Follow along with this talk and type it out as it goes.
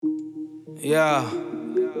Ya.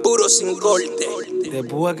 Puro sin corte.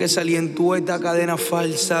 Después que salí en toda esta cadena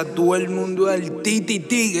falsa, todo el mundo es el titi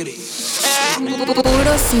tigre.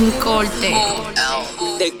 Puro sin corte.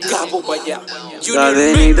 De cabo para allá.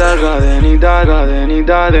 Cadenita, cadenita,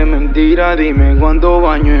 cadenita de mentira. Dime cuánto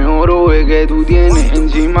baño en oro es que tú tienes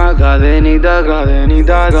encima. Cadenita,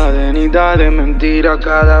 cadenita, cadenita de mentira.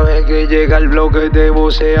 Cada vez que llega el bloque te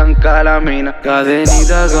vocean calamina.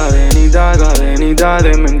 Cadenita, cadenita, cadenita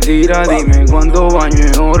de mentira. Dime cuánto baño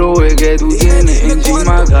en oro es que tú tienes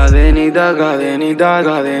encima. Cadenita, cadenita,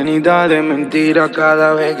 cadenita de mentira.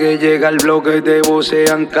 Cada vez que llega el bloque te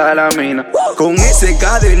vocean calamina. Con ese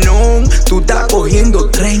cadenón, tú estás cogiendo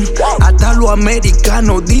tren. Hasta los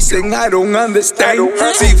americanos dicen I don't understand.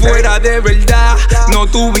 Si fuera de verdad, no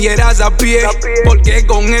tuvieras a pie, porque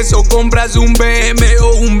con eso compras un BM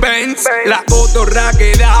o un Benz. La cotorra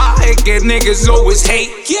que da es que niggas always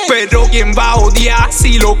hate. Pero ¿quién va a odiar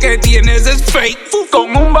si lo que tienes es fake?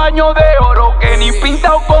 Con un baño de oro que ni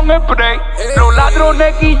pintado con spray. Los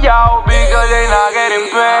ladrones guillados, because they not getting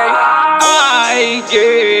paid. Ay,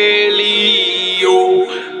 qué lío,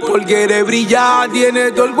 porque eres brillar,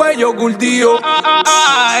 tienes todo el cuello curtido.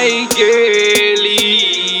 Ay, qué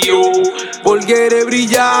lío, porque eres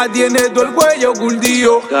brillar, tienes todo el cuello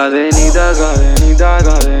curtido. Cadenita, cadenita,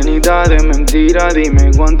 cadenita de mentira.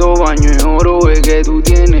 Dime cuánto baño en oro es que tú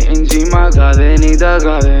tienes encima. Cadenita,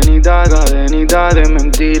 cadenita, cadenita de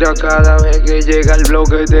mentira. Cada vez que llega el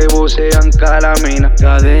bloque te vocean calamina.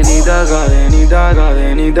 Cadenita, cadenita,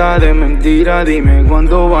 cadenita de mentira. Dime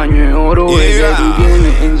cuánto baño en oro es que tú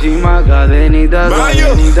tienes encima. Cadenita, Mayo.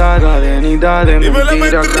 cadenita, cadenita de Dímelo,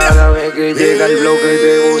 mentira. Metra. Cada vez que llega el bloque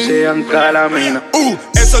te vocean calamina.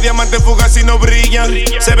 Esos diamantes fugaces no brillan,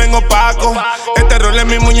 se ven opacos. Este rol en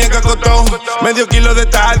mi muñeca costó medio kilo de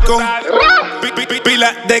talco.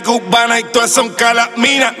 Pila de cubana y todas son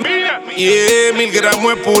calaminas. Yeah, 1000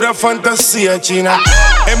 gramos es pura fantasía china.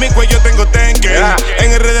 En mi cuello tengo tenque,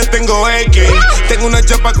 en RD tengo AK. Tengo una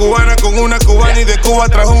chapa cubana con una cubana y de Cuba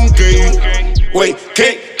trajo un cake. Wey,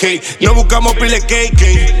 KK, no buscamos pile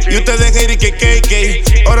KK. Y ustedes hate que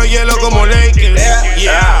KK, oro hielo como Lakers.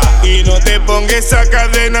 Yeah, y no te pongas esa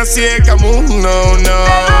cadena ciega, no, no.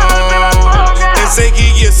 Ese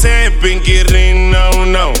gig y ese pinky ring, no.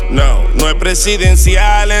 No es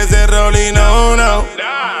presidencial, es de Rolling, no.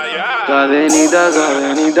 Cadenita,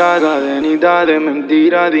 cadenita, cadenita de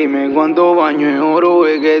mentira. Dime cuánto baño en oro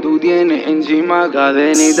es que tú tienes encima.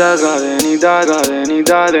 Cadenita, cadenita,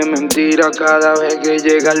 cadenita de mentira. Cada vez que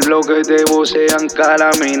llega el bloque te vocean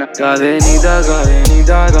calamina. Cadenita,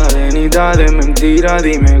 cadenita, cadenita de mentira.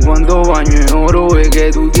 Dime cuánto baño en oro es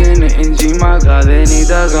que tú tienes encima.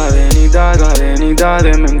 Cadenita, cadenita, cadenita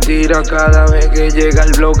de mentira. Cada vez que llega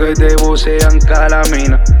el bloque te vocean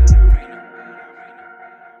calamina.